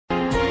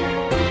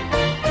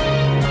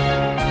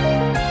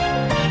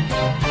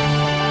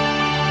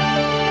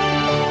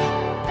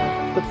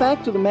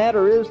fact of the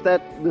matter is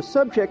that the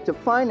subject of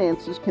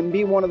finances can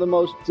be one of the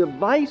most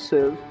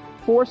divisive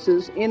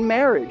forces in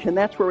marriage, and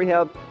that's where we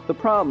have the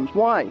problems.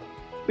 Why?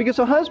 Because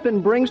a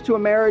husband brings to a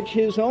marriage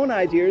his own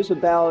ideas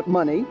about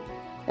money,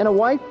 and a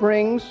wife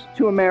brings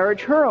to a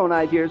marriage her own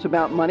ideas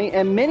about money,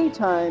 and many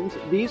times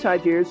these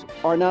ideas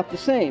are not the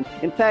same.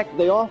 In fact,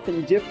 they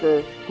often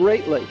differ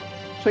greatly.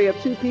 So you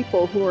have two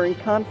people who are in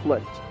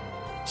conflict.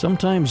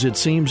 Sometimes it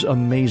seems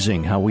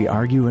amazing how we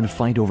argue and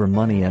fight over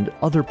money and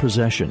other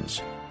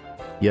possessions.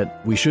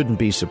 Yet we shouldn't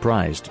be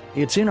surprised.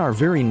 It's in our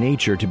very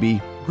nature to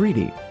be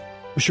greedy.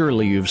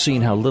 Surely you've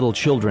seen how little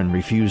children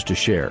refuse to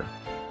share.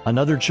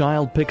 Another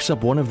child picks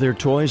up one of their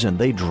toys and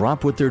they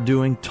drop what they're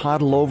doing,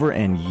 toddle over,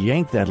 and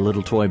yank that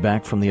little toy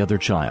back from the other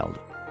child.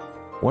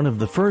 One of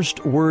the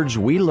first words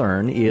we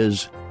learn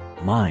is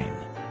mine.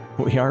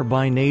 We are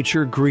by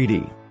nature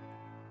greedy.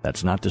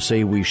 That's not to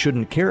say we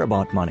shouldn't care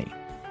about money,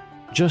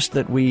 just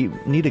that we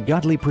need a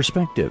godly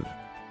perspective.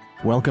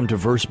 Welcome to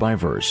Verse by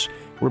Verse.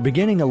 We're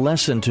beginning a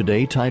lesson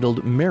today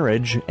titled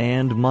Marriage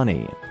and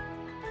Money.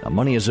 Now,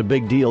 money is a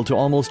big deal to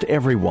almost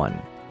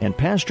everyone, and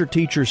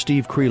pastor-teacher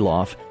Steve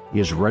Kreloff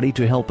is ready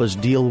to help us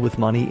deal with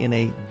money in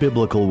a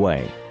biblical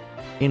way,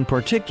 in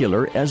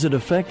particular as it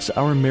affects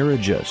our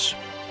marriages.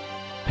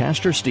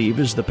 Pastor Steve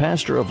is the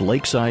pastor of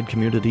Lakeside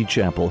Community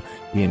Chapel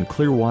in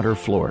Clearwater,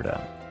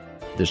 Florida.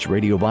 This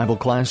radio Bible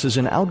class is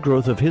an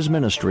outgrowth of his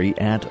ministry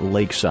at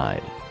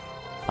Lakeside.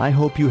 I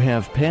hope you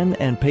have pen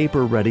and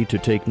paper ready to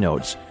take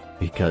notes,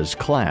 because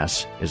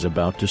class is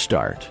about to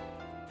start.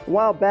 A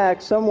while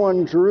back,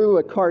 someone drew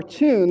a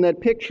cartoon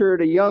that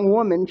pictured a young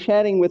woman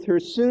chatting with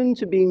her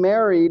soon-to-be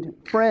married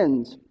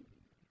friends.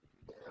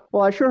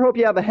 "Well, I sure hope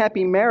you have a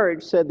happy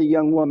marriage," said the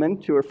young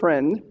woman to her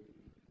friend.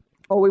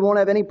 "Oh, we won't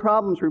have any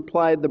problems,"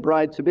 replied the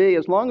bride-to-be,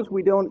 "as long as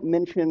we don't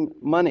mention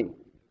money."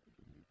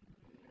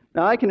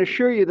 Now, I can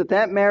assure you that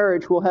that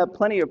marriage will have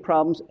plenty of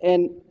problems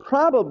and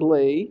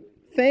probably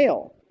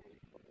fail,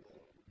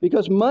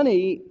 because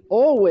money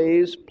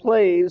always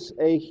plays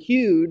a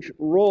huge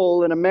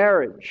role in a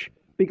marriage.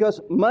 Because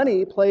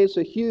money plays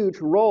a huge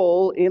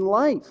role in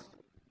life.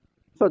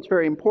 So it's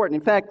very important.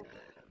 In fact,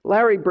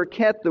 Larry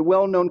Burkett, the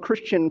well-known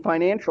Christian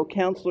financial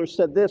counselor,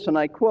 said this, and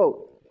I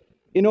quote,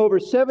 "In over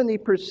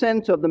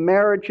 70% of the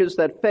marriages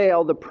that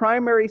fail, the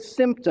primary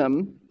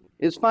symptom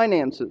is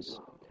finances.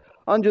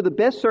 Under the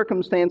best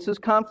circumstances,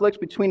 conflicts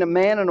between a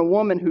man and a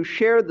woman who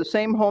share the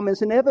same home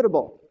is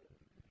inevitable.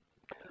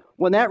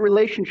 When that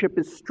relationship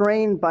is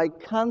strained by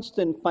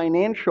constant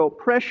financial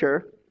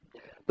pressure,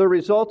 the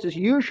result is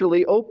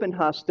usually open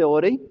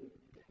hostility,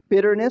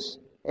 bitterness,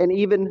 and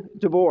even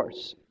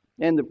divorce."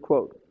 End of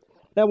quote.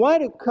 Now, why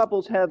do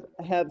couples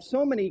have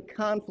so many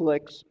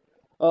conflicts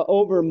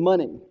over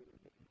money?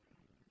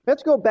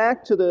 Let's go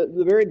back to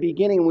the very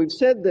beginning. We've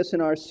said this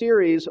in our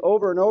series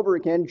over and over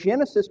again.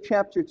 Genesis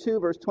chapter 2,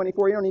 verse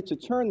 24. You don't need to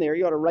turn there.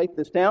 You ought to write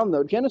this down,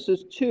 though.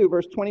 Genesis 2,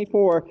 verse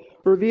 24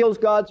 reveals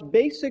God's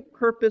basic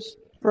purpose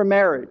for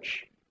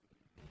marriage.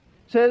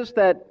 Says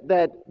that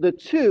the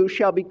two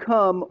shall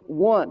become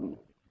one.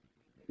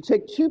 You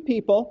take two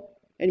people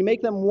and you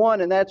make them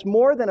one, and that's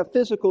more than a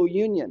physical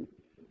union.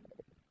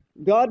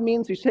 God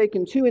means He's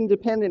taken two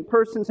independent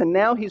persons, and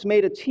now He's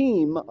made a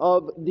team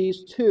of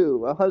these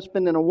two, a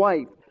husband and a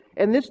wife.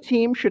 And this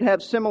team should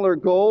have similar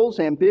goals,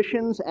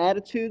 ambitions,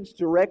 attitudes,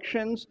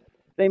 directions.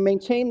 They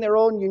maintain their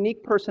own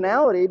unique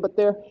personality, but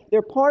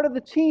they're part of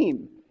the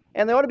team,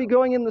 and they ought to be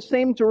going in the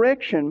same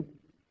direction.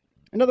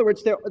 In other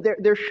words,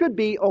 there should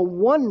be a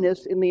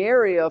oneness in the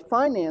area of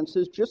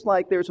finances, just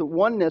like there's a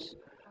oneness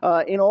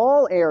in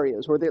all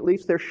areas, or at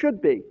least there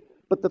should be.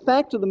 But the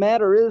fact of the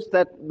matter is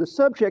that the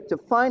subject of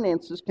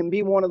finances can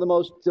be one of the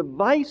most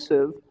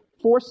divisive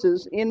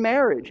forces in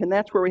marriage, and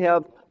that's where we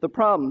have the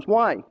problems.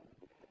 Why?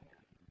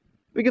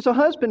 Because a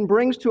husband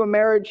brings to a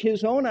marriage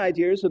his own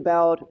ideas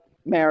about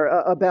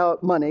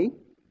money,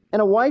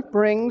 and a wife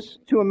brings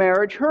to a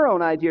marriage her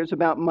own ideas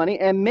about money,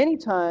 and many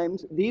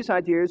times these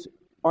ideas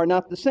are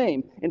not the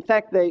same. In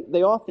fact,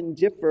 they often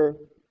differ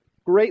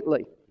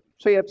greatly.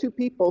 So you have two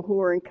people who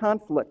are in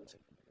conflict.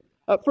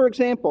 For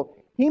example,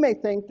 he may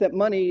think that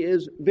money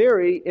is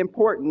very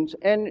important,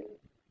 and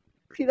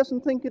she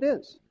doesn't think it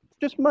is. It's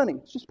just money.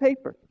 It's just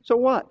paper. So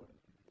what?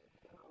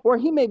 Or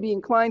he may be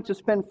inclined to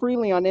spend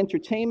freely on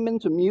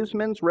entertainment,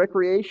 amusements,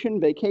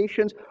 recreation,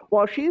 vacations,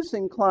 while she's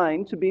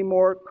inclined to be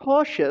more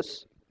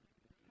cautious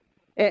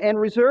and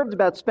reserved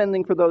about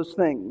spending for those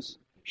things.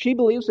 She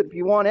believes that if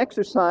you want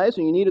exercise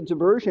and you need a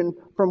diversion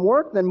from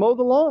work, then mow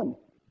the lawn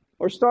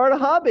or start a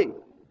hobby.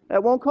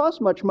 That won't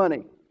cost much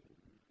money.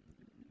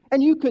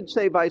 And you could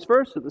say vice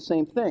versa, the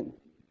same thing.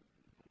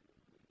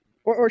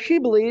 Or she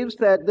believes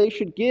that they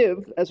should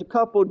give as a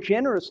couple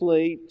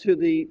generously to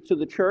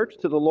the church,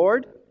 to the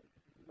Lord,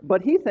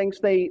 but he thinks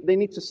they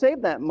need to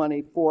save that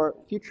money for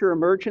future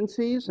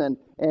emergencies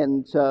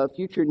and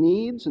future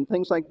needs and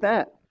things like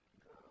that.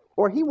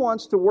 Or he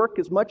wants to work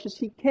as much as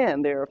he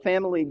can. There are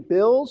family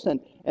bills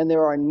and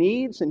there are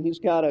needs, and he's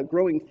got a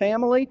growing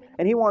family,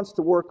 and he wants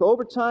to work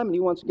overtime, and he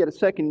wants to get a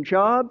second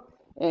job,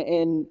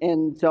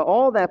 and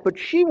all that, but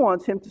she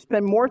wants him to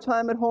spend more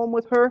time at home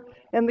with her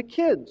and the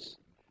kids.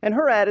 And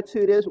her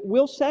attitude is,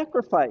 we'll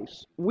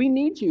sacrifice. We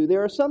need you.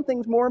 There are some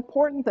things more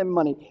important than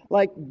money,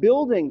 like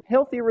building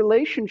healthy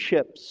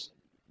relationships.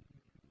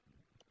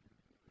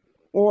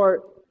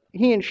 Or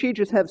he and she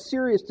just have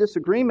serious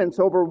disagreements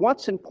over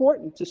what's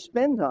important to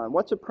spend on,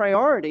 what's a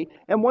priority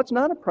and what's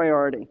not a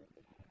priority.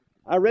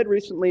 I read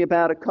recently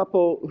about a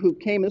couple who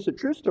came, this is a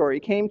true story,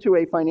 came to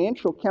a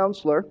financial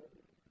counselor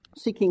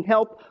seeking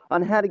help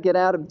on how to get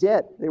out of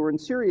debt. They were in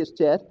serious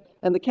debt,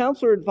 and the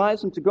counselor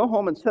advised them to go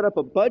home and set up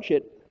a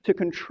budget to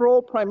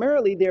control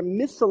primarily their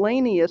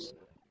miscellaneous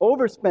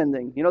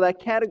overspending. You know, that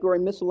category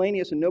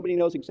miscellaneous, and nobody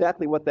knows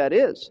exactly what that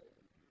is.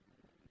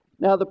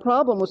 Now, the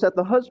problem was that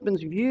the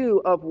husband's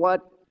view of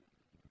what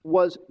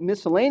was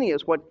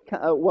miscellaneous, what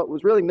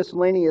was really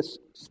miscellaneous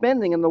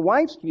spending, and the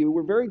wife's view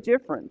were very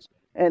different.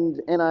 And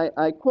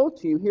I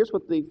quote to you, here's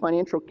what the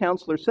financial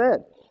counselor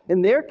said.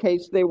 In their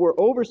case, they were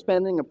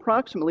overspending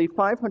approximately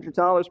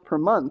 $500 per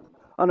month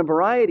on a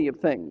variety of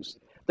things.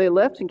 They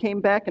left and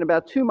came back in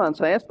about 2 months.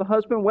 I asked the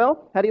husband,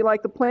 well, how do you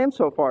like the plan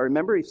so far?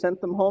 Remember, he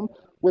sent them home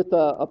with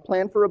a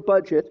plan for a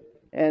budget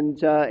and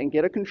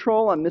get a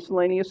control on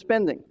miscellaneous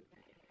spending.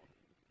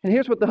 And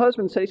here's what the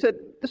husband said. He said,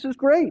 this is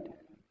great.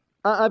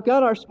 I've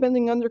got our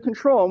spending under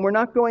control, and we're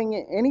not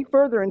going any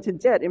further into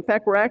debt. In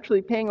fact, we're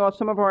actually paying off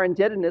some of our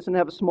indebtedness and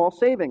have a small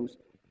savings.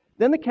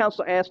 Then the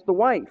counselor asked the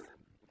wife,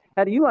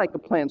 how do you like the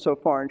plan so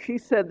far? And she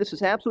said, this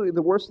is absolutely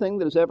the worst thing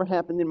that has ever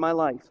happened in my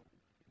life.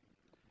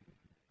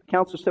 The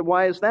counselor said,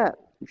 why is that?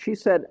 She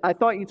said, I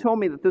thought you told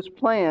me that this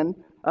plan,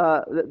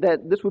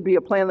 that this would be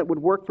a plan that would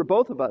work for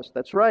both of us.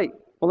 That's right.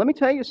 Well, let me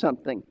tell you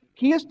something.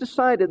 He has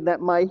decided that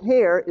my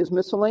hair is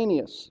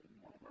miscellaneous.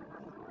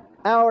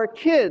 Our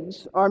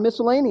kids are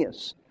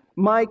miscellaneous.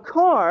 My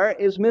car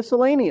is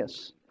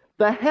miscellaneous.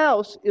 The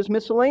house is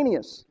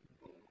miscellaneous.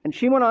 And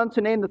she went on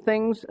to name the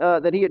things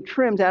that he had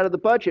trimmed out of the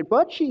budget.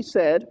 But she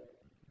said,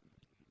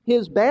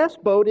 his bass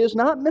boat is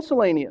not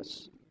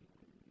miscellaneous.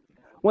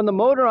 When the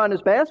motor on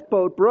his bass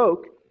boat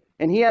broke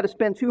and he had to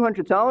spend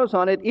 $200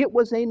 on it, it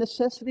was a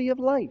necessity of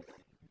life.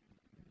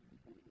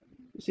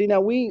 See,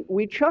 now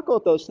we chuckle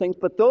at those things,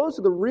 but those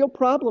are the real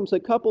problems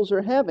that couples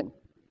are having.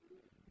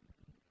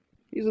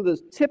 These are the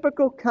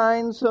typical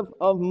kinds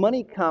of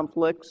money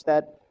conflicts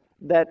that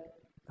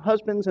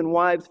husbands and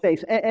wives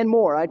face, and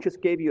more. I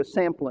just gave you a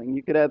sampling.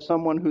 You could have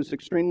someone who's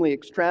extremely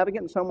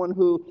extravagant and someone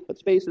who,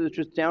 let's face it, is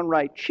just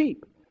downright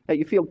cheap. That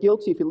you feel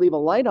guilty if you leave a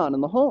light on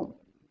in the home.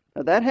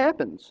 Now, that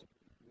happens.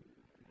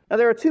 Now,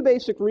 there are two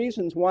basic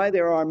reasons why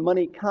there are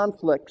money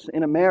conflicts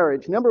in a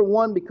marriage. Number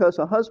one, because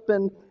a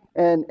husband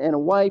and a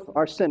wife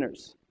are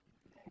sinners.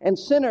 And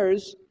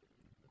sinners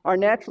are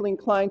naturally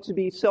inclined to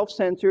be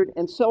self-centered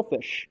and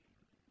selfish.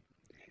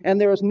 And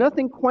there is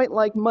nothing quite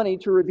like money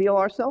to reveal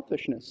our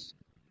selfishness.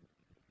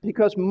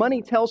 Because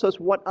money tells us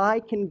what I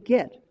can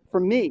get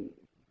for me.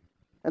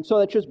 And so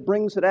that just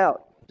brings it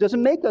out. It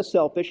doesn't make us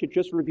selfish, it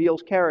just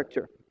reveals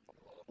character.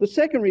 The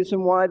second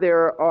reason why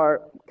there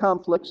are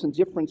conflicts and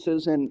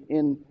differences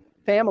in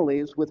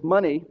families with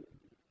money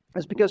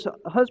is because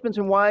husbands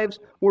and wives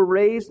were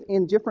raised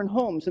in different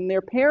homes, and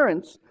their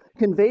parents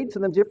conveyed to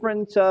them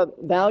different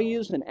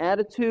values and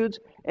attitudes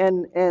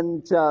and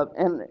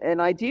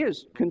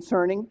ideas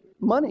concerning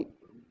money.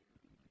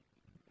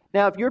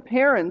 Now, if your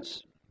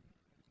parents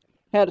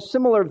had a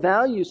similar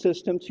value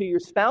system to your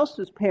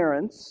spouse's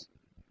parents,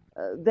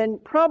 then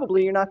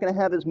probably you're not going to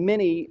have as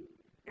many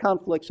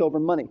conflicts over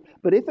money.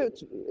 But if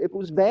it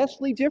was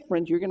vastly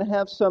different, you're going to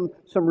have some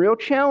real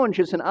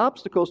challenges and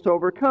obstacles to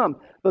overcome.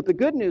 But the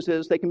good news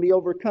is they can be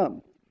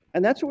overcome.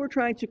 And that's what we're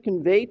trying to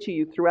convey to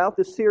you throughout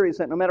this series,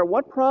 that no matter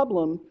what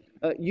problem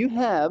you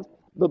have,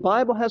 the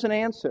Bible has an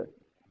answer.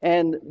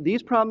 And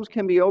these problems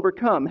can be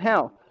overcome.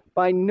 How?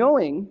 By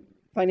knowing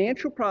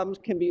financial problems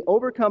can be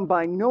overcome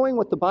by knowing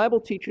what the Bible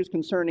teaches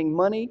concerning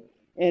money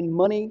and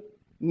money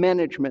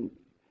management.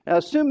 Now,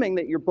 assuming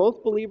that you're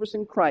both believers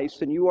in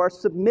Christ and you are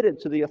submitted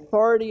to the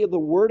authority of the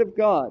Word of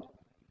God,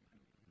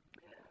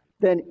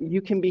 then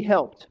you can be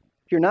helped.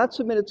 If you're not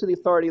submitted to the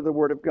authority of the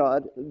Word of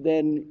God,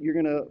 then you're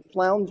going to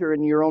flounder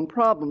in your own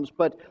problems.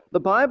 But the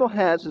Bible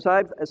has,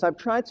 as I've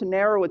tried to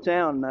narrow it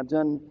down, and I've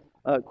done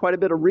quite a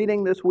bit of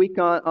reading this week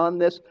on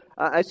this,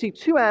 I see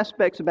two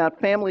aspects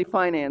about family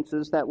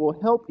finances that will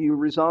help you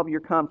resolve your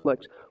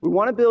conflicts. We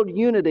want to build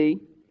unity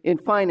in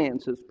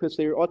finances because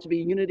there ought to be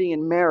unity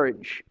in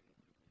marriage.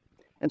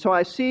 And so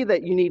I see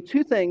that you need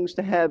two things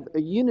to have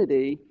a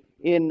unity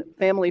in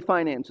family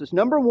finances.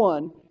 Number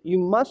one, you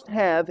must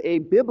have a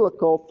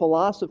biblical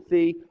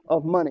philosophy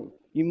of money.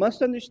 You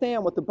must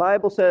understand what the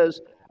Bible says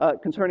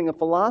concerning a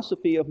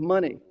philosophy of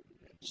money.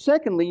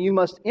 Secondly, you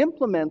must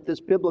implement this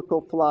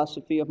biblical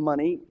philosophy of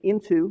money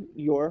into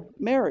your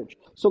marriage.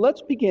 So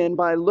let's begin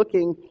by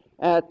looking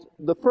at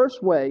the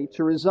first way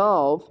to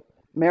resolve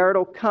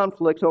marital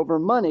conflicts over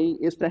money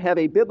is to have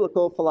a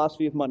biblical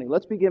philosophy of money.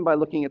 Let's begin by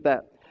looking at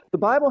that. The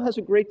Bible has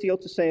a great deal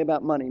to say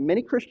about money.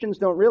 Many Christians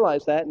don't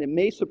realize that, and it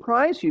may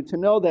surprise you to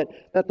know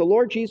that the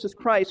Lord Jesus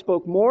Christ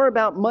spoke more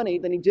about money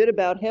than he did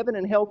about heaven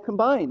and hell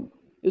combined.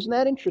 Isn't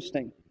that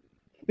interesting?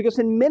 Because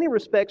in many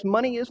respects,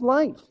 money is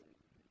life.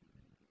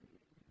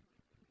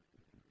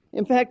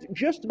 In fact,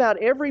 just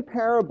about every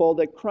parable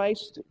that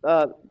Christ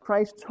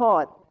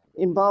taught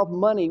involved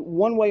money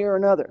one way or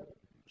another.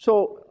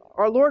 So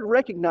our Lord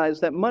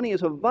recognized that money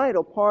is a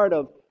vital part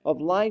of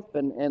life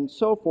and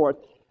so forth.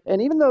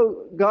 And even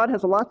though God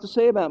has a lot to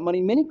say about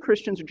money, many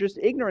Christians are just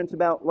ignorant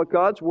about what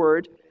God's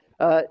Word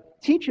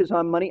teaches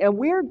on money and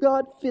where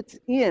God fits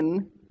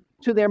in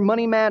to their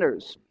money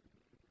matters.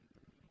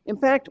 In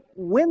fact,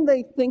 when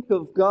they think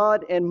of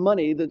God and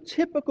money, the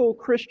typical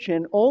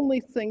Christian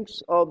only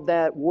thinks of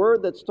that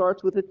word that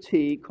starts with a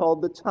T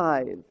called the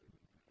tithe.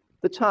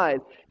 The tithe.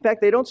 In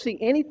fact, they don't see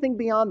anything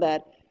beyond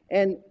that,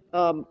 and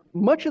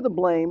much of the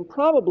blame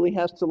probably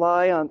has to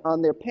lie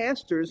on their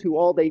pastors, who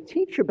all they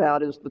teach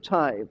about is the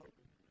tithe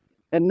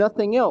and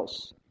nothing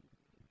else.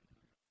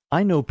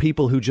 I know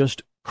people who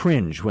just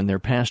cringe when their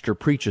pastor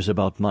preaches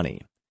about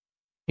money.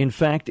 In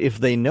fact, if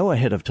they know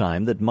ahead of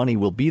time that money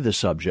will be the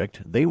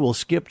subject, they will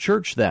skip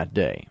church that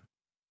day.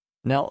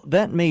 Now,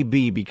 that may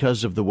be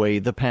because of the way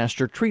the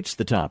pastor treats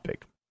the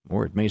topic,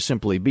 or it may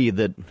simply be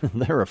that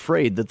they're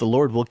afraid that the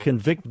Lord will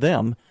convict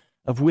them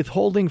of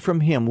withholding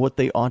from Him what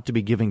they ought to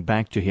be giving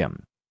back to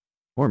Him.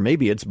 Or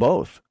maybe it's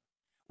both.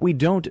 We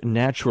don't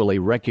naturally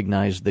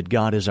recognize that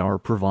God is our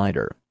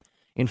provider.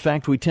 In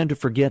fact, we tend to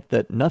forget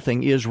that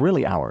nothing is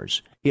really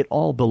ours. It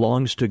all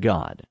belongs to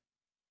God.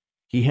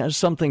 He has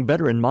something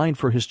better in mind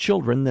for His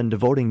children than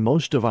devoting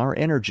most of our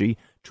energy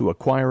to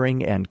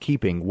acquiring and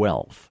keeping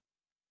wealth.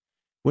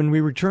 When we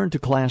return to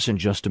class in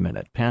just a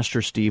minute,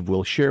 Pastor Steve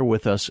will share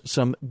with us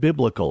some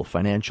biblical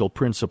financial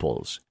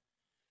principles.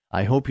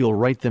 I hope you'll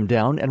write them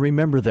down and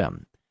remember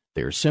them.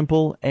 They're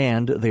simple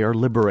and they are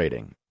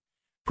liberating.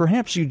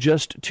 Perhaps you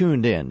just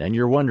tuned in and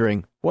you're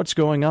wondering, what's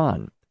going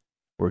on?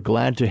 We're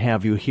glad to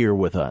have you here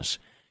with us.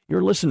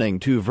 You're listening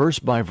to Verse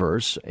by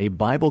Verse, a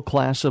Bible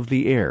class of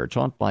the air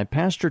taught by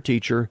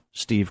pastor-teacher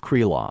Steve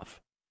Kreloff.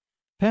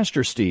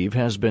 Pastor Steve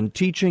has been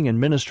teaching and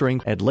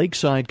ministering at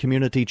Lakeside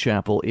Community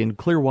Chapel in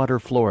Clearwater,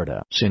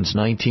 Florida since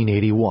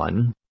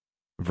 1981.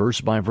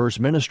 Verse by Verse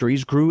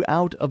Ministries grew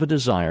out of a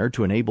desire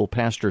to enable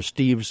Pastor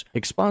Steve's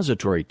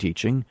expository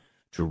teaching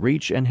to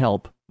reach and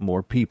help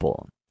more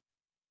people.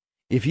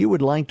 If you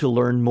would like to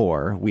learn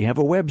more, we have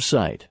a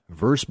website,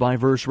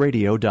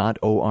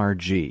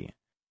 versebyverseradio.org.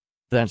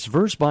 That's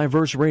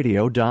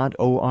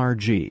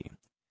versebyverseradio.org.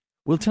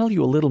 We'll tell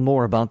you a little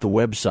more about the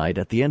website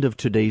at the end of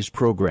today's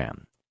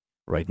program.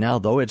 Right now,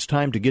 though, it's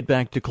time to get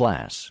back to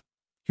class.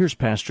 Here's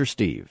Pastor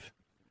Steve.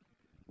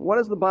 What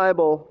does the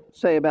Bible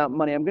say about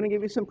money? I'm going to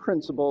give you some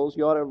principles.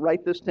 You ought to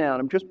write this down.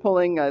 I'm just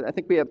pulling, I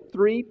think we have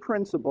 3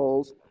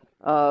 principles.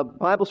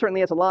 Bible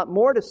certainly has a lot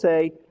more to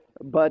say,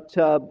 but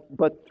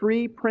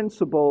 3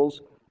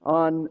 principles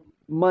on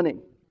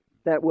money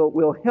that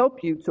will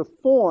help you to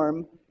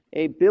form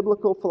a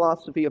biblical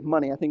philosophy of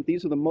money. I think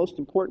these are the most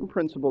important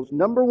principles.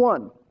 Number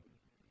 1,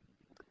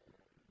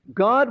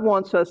 God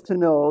wants us to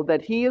know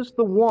that He is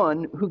the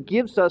one who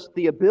gives us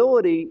the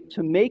ability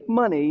to make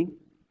money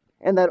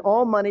and that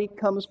all money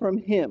comes from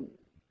Him.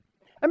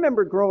 I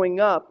remember growing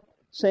up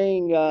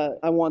saying,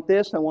 I want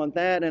this, I want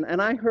that, and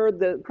I heard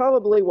that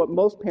probably what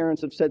most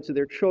parents have said to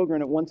their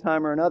children at one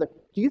time or another.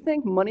 Do you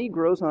think money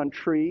grows on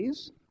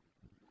trees?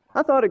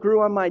 I thought it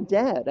grew on my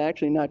dad,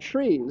 actually, not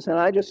trees. And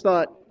I just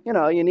thought,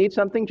 you need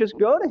something, just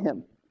go to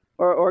him.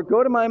 Or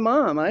go to my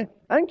mom. I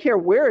didn't care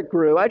where it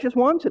grew, I just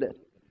wanted it.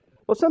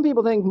 Well, some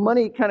people think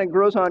money kind of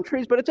grows on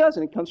trees, but it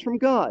doesn't. It comes from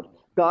God.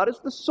 God is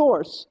the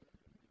source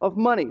of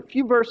money. A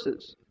few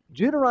verses.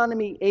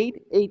 Deuteronomy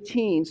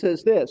 8:18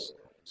 says this,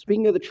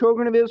 speaking of the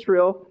children of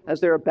Israel, as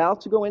they're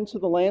about to go into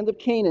the land of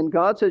Canaan,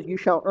 God says, "You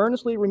shall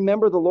earnestly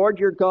remember the Lord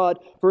your God,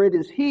 for it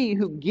is He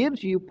who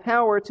gives you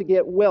power to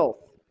get wealth."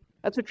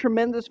 That's a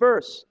tremendous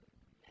verse.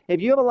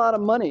 If you have a lot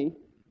of money,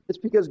 it's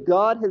because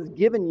God has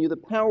given you the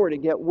power to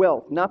get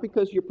wealth, not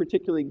because you're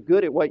particularly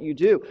good at what you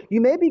do.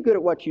 You may be good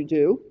at what you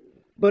do,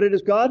 but it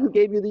is God who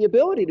gave you the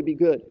ability to be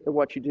good at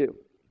what you do.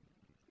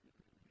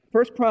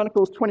 1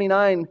 Chronicles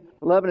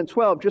 29:11 and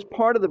 12, just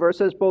part of the verse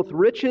says, "Both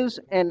riches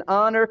and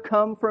honor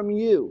come from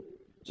you."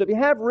 So if you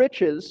have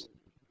riches,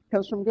 it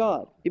comes from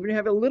God. Even if you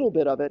have a little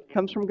bit of it, it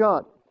comes from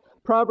God.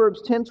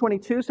 Proverbs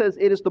 10:22 says,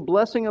 "It is the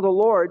blessing of the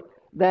Lord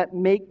that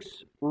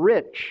makes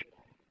rich."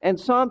 And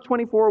Psalm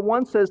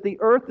 24:1 says, "The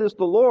earth is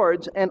the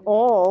Lord's and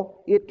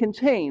all it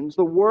contains,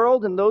 the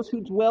world and those who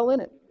dwell in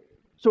it."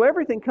 So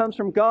everything comes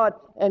from God,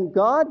 and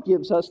God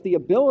gives us the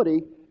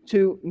ability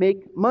to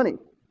make money.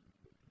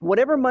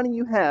 Whatever money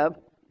you have,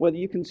 whether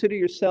you consider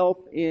yourself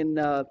in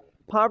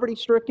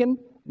poverty-stricken,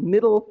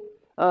 middle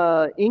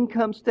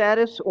income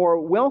status, or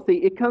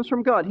wealthy, it comes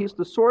from God. He's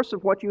the source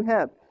of what you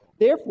have.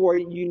 Therefore,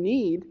 you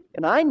need,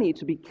 and I need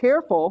to be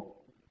careful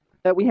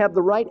that we have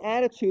the right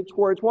attitude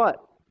towards what?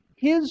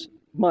 His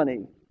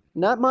money,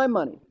 not my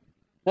money,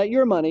 not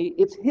your money.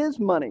 It's His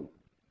money.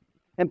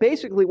 And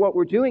basically what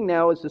we're doing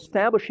now is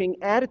establishing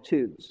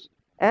attitudes.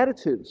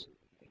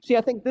 See,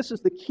 I think this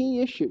is the key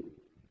issue.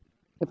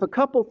 If a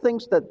couple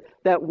thinks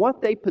that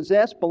what they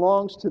possess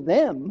belongs to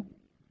them,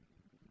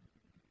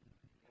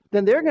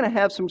 then they're going to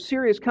have some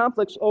serious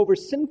conflicts over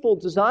sinful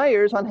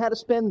desires on how to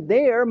spend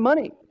their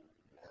money.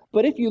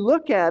 But if you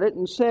look at it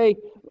and say,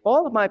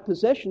 all of my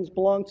possessions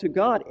belong to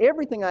God,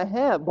 everything I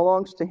have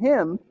belongs to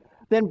Him,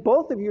 then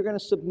both of you are going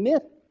to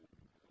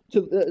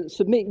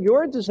submit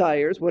your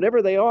desires,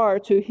 whatever they are,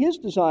 to His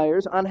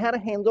desires on how to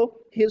handle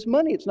His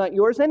money. It's not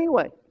yours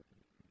anyway.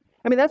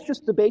 I mean, that's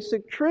just the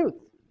basic truth.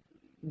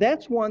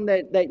 That's one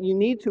that you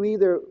need to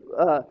either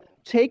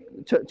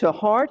take to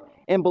heart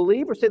and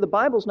believe, or say the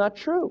Bible's not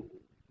true.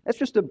 That's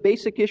just a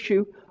basic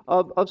issue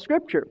of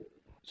Scripture.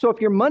 So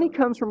if your money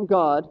comes from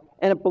God,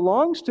 and it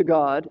belongs to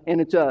God,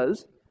 and it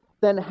does,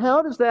 then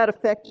how does that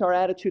affect our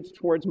attitudes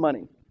towards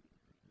money?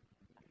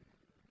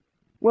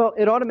 Well,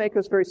 it ought to make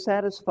us very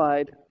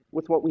satisfied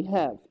with what we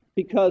have.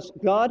 Because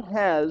God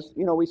has,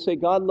 we say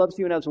God loves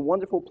you and has a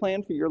wonderful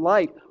plan for your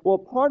life. Well,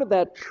 part of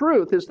that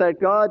truth is that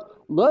God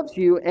loves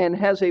you and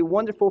has a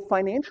wonderful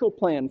financial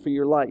plan for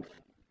your life.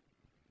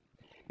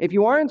 If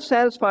you aren't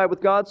satisfied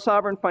with God's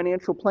sovereign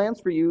financial plans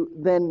for you,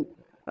 then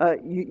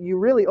you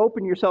really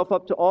open yourself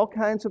up to all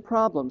kinds of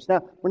problems.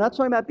 Now, we're not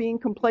talking about being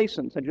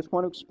complacent. I just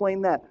want to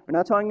explain that. We're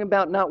not talking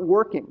about not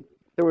working.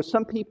 There were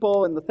some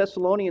people in the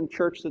Thessalonian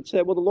church that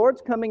said, well, the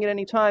Lord's coming at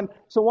any time,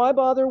 so why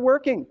bother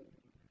working?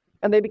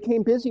 And they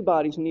became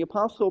busybodies. And the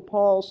Apostle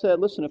Paul said,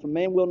 listen, if a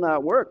man will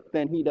not work,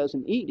 then he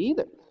doesn't eat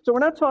either. So we're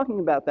not talking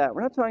about that.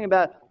 We're not talking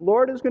about,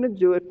 Lord is going to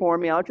do it for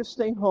me. I'll just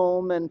stay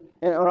home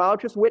or I'll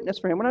just witness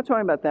for Him. We're not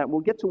talking about that.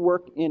 We'll get to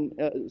work in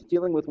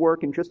dealing with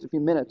work in just a few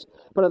minutes.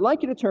 But I'd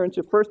like you to turn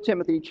to 1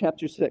 Timothy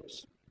chapter 6.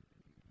 This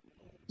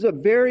is a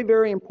very,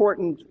 very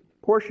important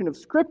portion of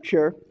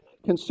Scripture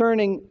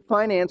concerning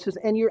finances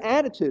and your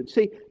attitude.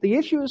 See, the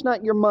issue is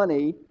not your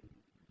money.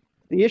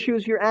 The issue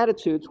is your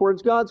attitude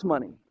towards God's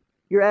money.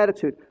 Your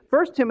attitude.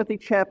 1 Timothy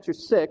chapter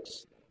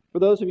 6, for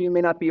those of you who may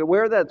not be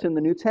aware of that, it's in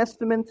the New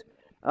Testament.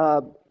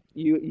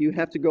 You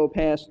have to go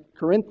past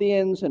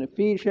Corinthians and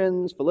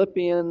Ephesians,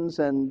 Philippians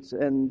and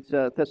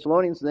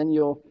Thessalonians, and then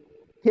you'll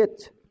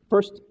hit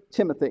 1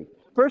 Timothy.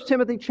 1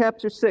 Timothy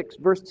chapter 6,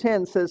 verse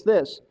 10 says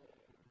this,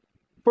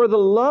 "For the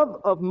love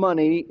of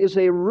money is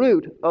a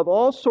root of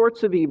all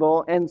sorts of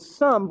evil, and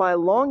some, by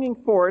longing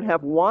for it,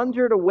 have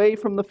wandered away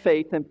from the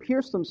faith and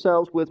pierced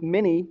themselves with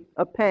many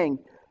a pang."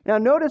 Now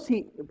notice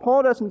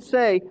Paul doesn't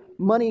say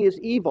money is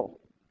evil.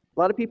 A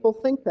lot of people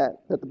think that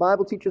the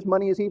Bible teaches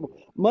money is evil.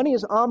 Money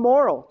is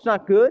amoral. It's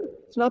not good.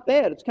 It's not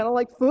bad. It's kind of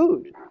like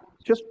food.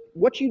 It's just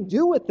what you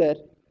do with it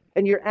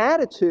and your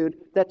attitude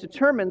that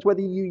determines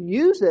whether you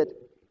use it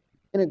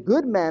in a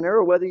good manner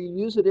or whether you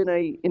use it in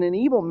an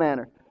evil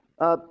manner.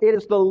 It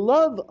is the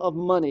love of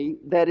money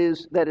that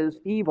is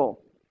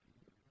evil.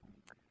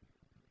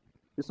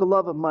 It's the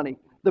love of money.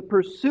 The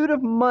pursuit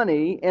of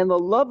money and the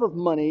love of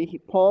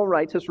money, Paul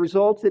writes, has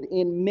resulted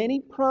in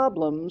many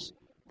problems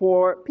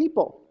for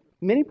people.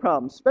 Many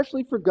problems,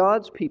 especially for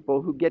God's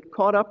people who get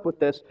caught up with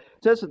this.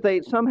 It says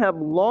that some have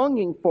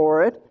longing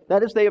for it.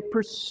 That is, they have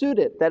pursued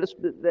it. That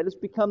has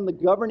become the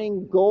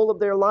governing goal of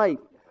their life.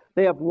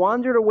 They have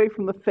wandered away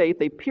from the faith.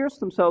 They pierced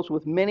themselves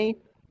with many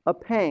a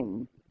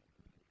pang.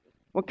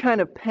 What kind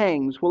of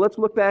pangs? Well, let's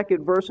look back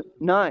at verse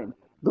 9.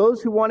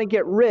 Those who want to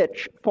get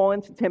rich fall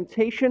into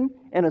temptation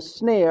and a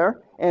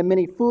snare and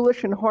many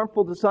foolish and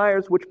harmful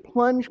desires which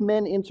plunge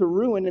men into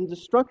ruin and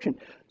destruction.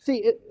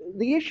 See,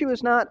 the issue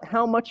is not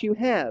how much you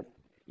have.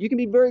 You can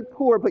be very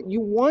poor, but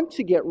you want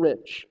to get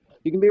rich.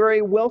 You can be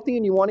very wealthy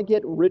and you want to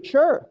get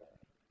richer.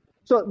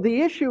 So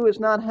the issue is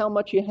not how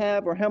much you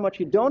have or how much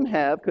you don't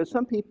have, because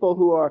some people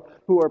who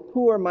are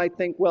poor might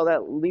think, well,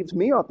 that leaves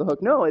me off the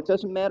hook. No, it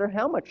doesn't matter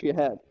how much you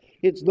have.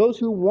 It's those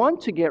who want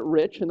to get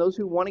rich and those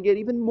who want to get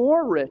even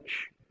more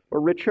rich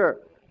or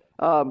richer.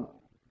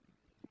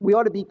 We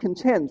ought to be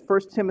content. 1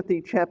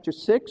 Timothy chapter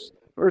 6,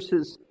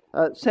 verses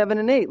 7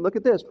 and 8. Look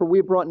at this. "For we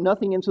have brought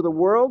nothing into the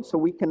world, so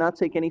we cannot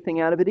take anything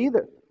out of it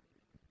either.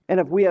 And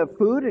if we have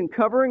food and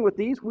covering with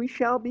these, we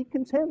shall be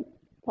content."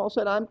 Paul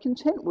said, I'm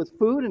content with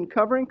food and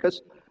covering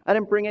because I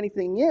didn't bring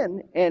anything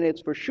in, and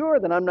it's for sure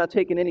that I'm not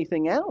taking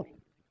anything out.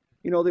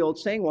 You know the old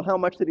saying, well, how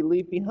much did he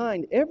leave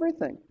behind?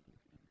 Everything.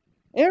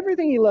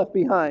 Everything he left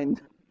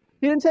behind.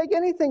 He didn't take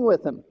anything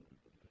with him.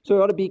 So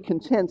he ought to be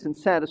content and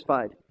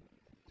satisfied.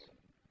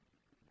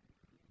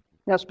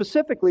 Now,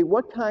 specifically,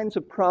 what kinds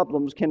of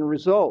problems can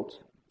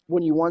result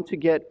when you want to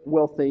get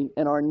wealthy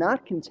and are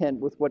not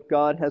content with what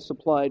God has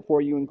supplied for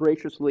you and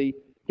graciously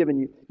given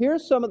you? Here are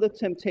some of the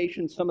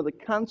temptations, some of the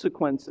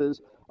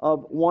consequences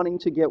of wanting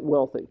to get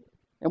wealthy.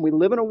 And we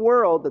live in a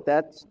world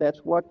that's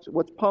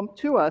what's pumped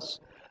to us.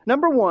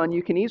 Number one,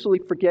 you can easily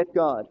forget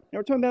God. Now,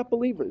 we're talking about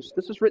believers.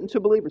 This is written to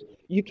believers.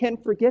 You can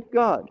forget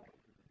God.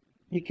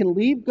 You can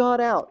leave God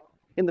out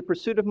in the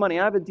pursuit of money.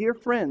 I have a dear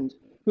friend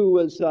who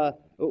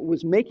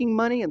was making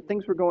money and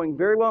things were going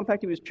very well. In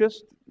fact, he was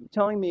just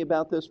telling me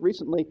about this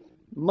recently.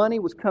 Money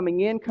was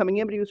coming in,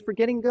 but he was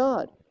forgetting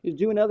God. He was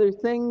doing other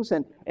things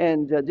and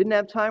didn't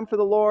have time for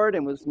the Lord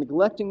and was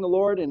neglecting the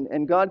Lord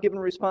and God-given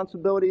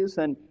responsibilities,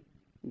 and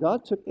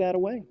God took that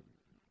away.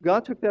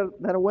 God took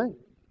that away.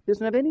 He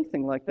doesn't have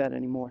anything like that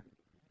anymore.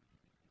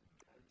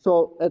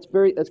 So that's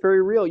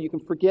very real. You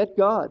can forget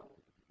God.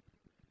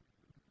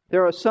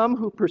 There are some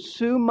who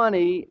pursue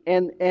money,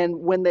 and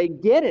when they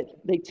get it,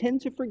 they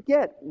tend to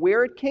forget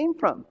where it came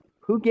from,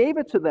 who gave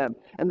it to them.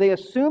 And they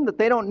assume that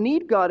they don't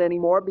need God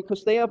anymore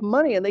because they have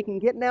money and they can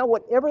get now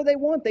whatever they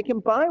want. They can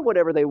buy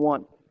whatever they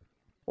want.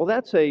 Well,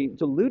 that's a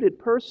deluded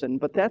person,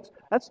 but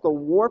that's the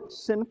warped,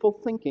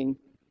 sinful thinking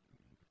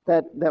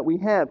that we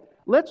have.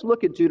 Let's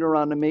look at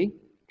Deuteronomy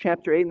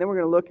chapter 8, and then we're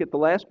going to look at the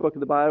last book of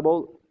the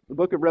Bible, the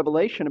book of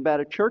Revelation, about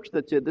a church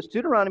that did this.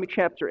 Deuteronomy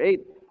chapter 8,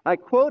 I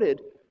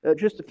quoted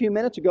just a few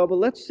minutes ago, but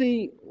let's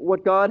see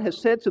what God has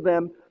said to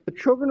them, the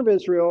children of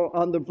Israel,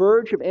 on the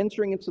verge of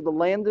entering into the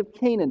land of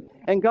Canaan.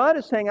 And God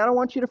is saying, I don't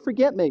want you to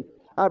forget me.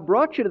 I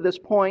brought you to this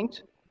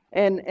point,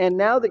 and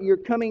now that you're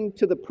coming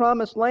to the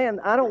promised land,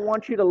 I don't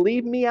want you to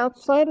leave me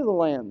outside of the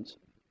land.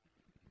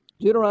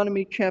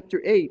 Deuteronomy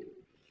chapter 8,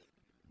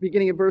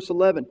 beginning of verse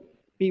 11.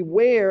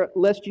 Beware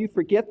lest you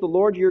forget the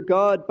Lord your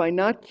God by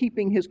not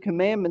keeping his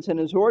commandments and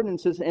his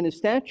ordinances and his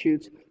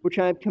statutes, which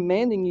I am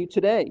commanding you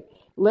today.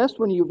 Lest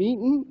when you've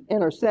eaten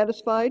and are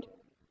satisfied,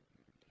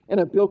 and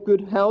have built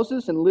good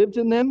houses and lived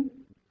in them,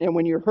 and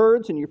when your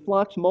herds and your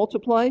flocks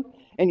multiply,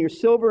 and your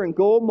silver and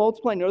gold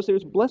multiply, notice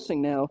there's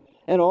blessing now,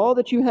 and all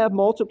that you have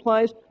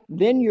multiplies,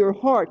 then your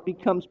heart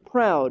becomes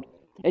proud,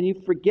 and you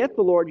forget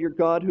the Lord your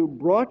God who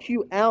brought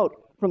you out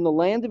from the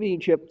land of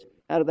Egypt,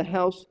 out of the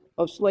house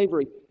of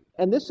slavery.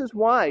 And this is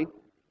why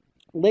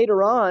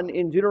later on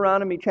in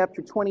Deuteronomy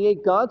chapter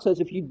 28, God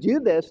says, if you do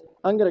this,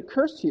 I'm going to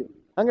curse you.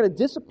 I'm going to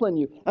discipline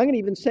you. I'm going to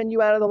even send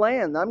you out of the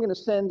land. I'm going to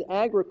send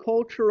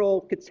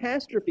agricultural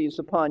catastrophes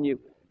upon you,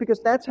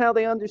 because that's how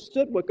they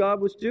understood what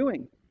God was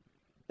doing.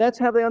 That's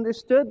how they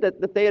understood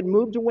that they had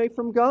moved away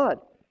from God.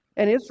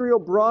 And Israel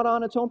brought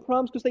on its own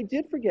problems because they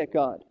did forget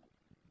God.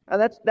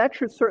 And that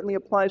should certainly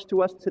applies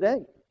to us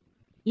today.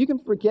 You can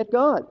forget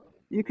God.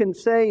 You can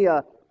say,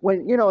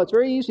 it's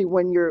very easy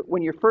when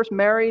you're first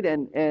married,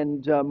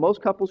 and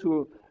most couples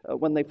who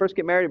when they first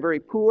get married are very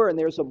poor, and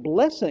there's a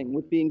blessing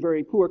with being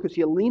very poor because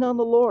you lean on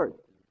the Lord.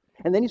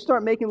 And then you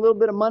start making a little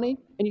bit of money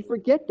and you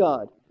forget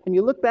God. And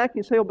you look back and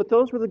you say, oh, but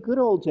those were the good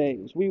old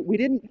days. We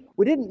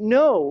didn't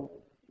know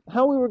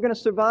how we were going to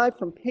survive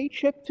from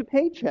paycheck to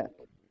paycheck.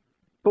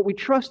 But we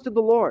trusted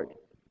the Lord.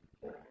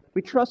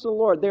 We trusted the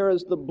Lord. There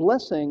is the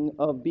blessing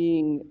of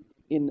being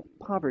in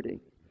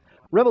poverty.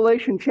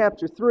 Revelation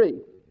chapter 3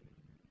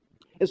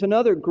 is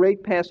another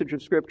great passage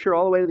of Scripture,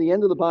 all the way to the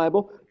end of the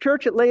Bible.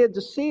 Church at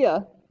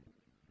Laodicea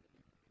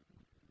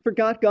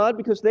forgot God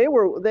because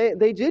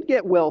they did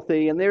get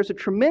wealthy, and there's a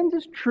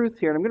tremendous truth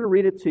here, and I'm going to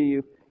read it to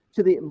you.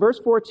 To the verse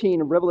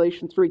 14 of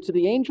Revelation 3, to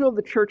the angel of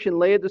the church in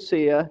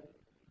Laodicea,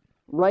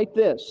 write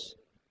this.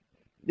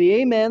 The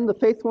Amen, the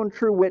faithful and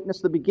true witness,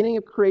 the beginning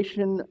of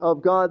creation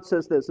of God,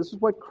 says this. This is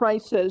what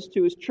Christ says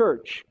to his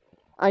church.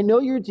 I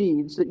know your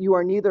deeds, that you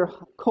are neither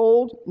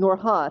cold nor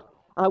hot.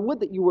 I would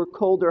that you were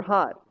cold or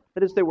hot.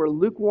 That is, they were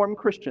lukewarm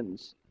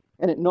Christians.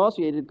 And it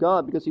nauseated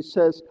God because he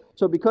says,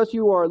 so because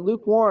you are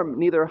lukewarm,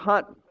 neither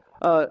hot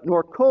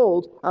nor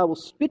cold, I will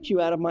spit you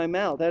out of my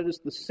mouth. That is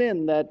the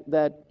sin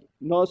that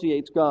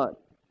nauseates God.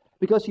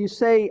 Because you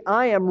say,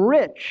 I am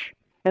rich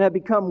and have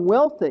become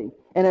wealthy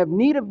and have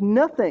need of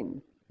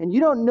nothing. And you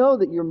don't know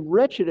that you're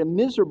wretched and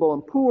miserable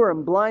and poor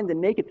and blind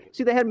and naked.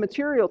 See, they had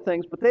material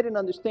things, but they didn't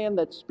understand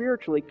that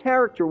spiritually,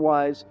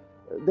 character-wise,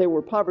 they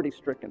were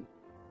poverty-stricken.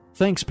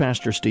 Thanks,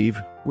 Pastor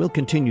Steve. We'll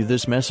continue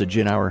this message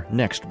in our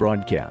next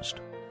broadcast.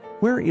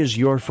 Where is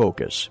your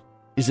focus?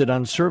 Is it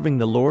on serving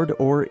the Lord,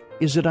 or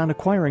is it on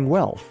acquiring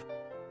wealth?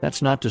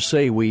 That's not to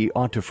say we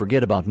ought to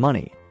forget about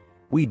money.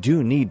 We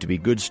do need to be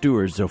good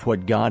stewards of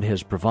what God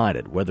has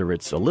provided, whether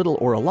it's a little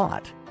or a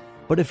lot.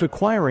 But if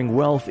acquiring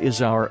wealth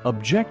is our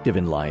objective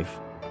in life,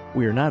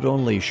 we are not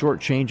only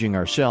shortchanging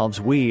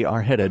ourselves, we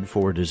are headed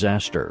for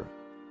disaster.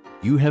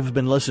 You have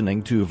been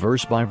listening to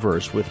Verse by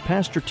Verse with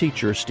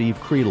Pastor-Teacher Steve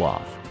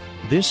Kreloff.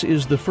 This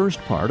is the first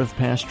part of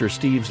Pastor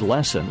Steve's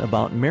lesson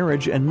about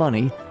marriage and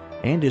money,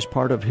 and is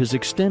part of his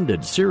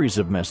extended series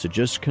of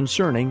messages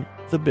concerning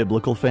the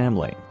biblical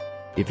family.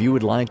 If you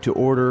would like to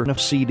order a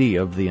CD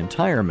of the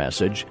entire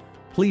message,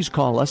 please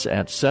call us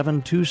at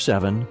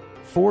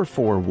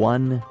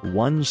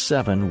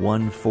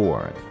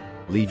 727-441-1714.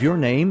 Leave your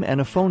name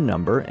and a phone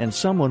number, and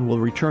someone will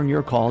return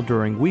your call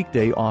during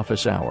weekday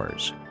office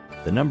hours.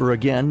 The number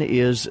again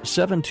is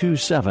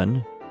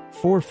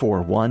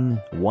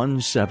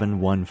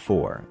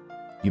 727-441-1714.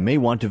 You may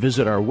want to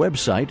visit our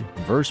website,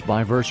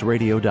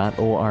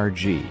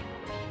 versebyverseradio.org.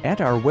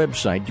 At our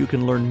website, you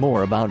can learn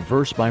more about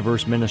Verse by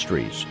Verse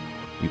Ministries.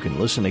 You can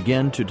listen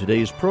again to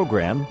today's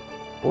program,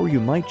 or you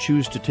might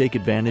choose to take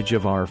advantage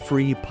of our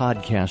free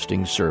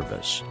podcasting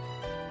service.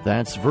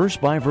 That's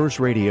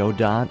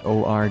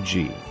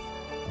versebyverseradio.org.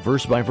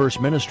 Verse by Verse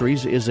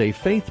Ministries is a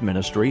faith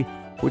ministry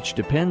which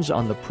depends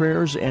on the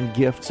prayers and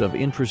gifts of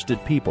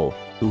interested people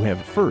who have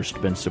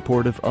first been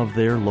supportive of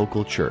their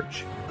local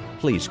church.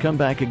 Please come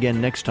back again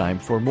next time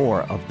for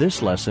more of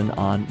this lesson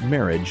on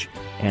marriage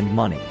and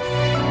money.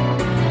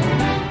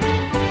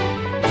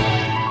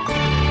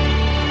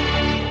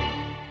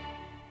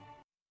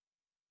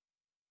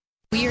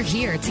 We're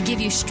here to give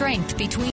you strength between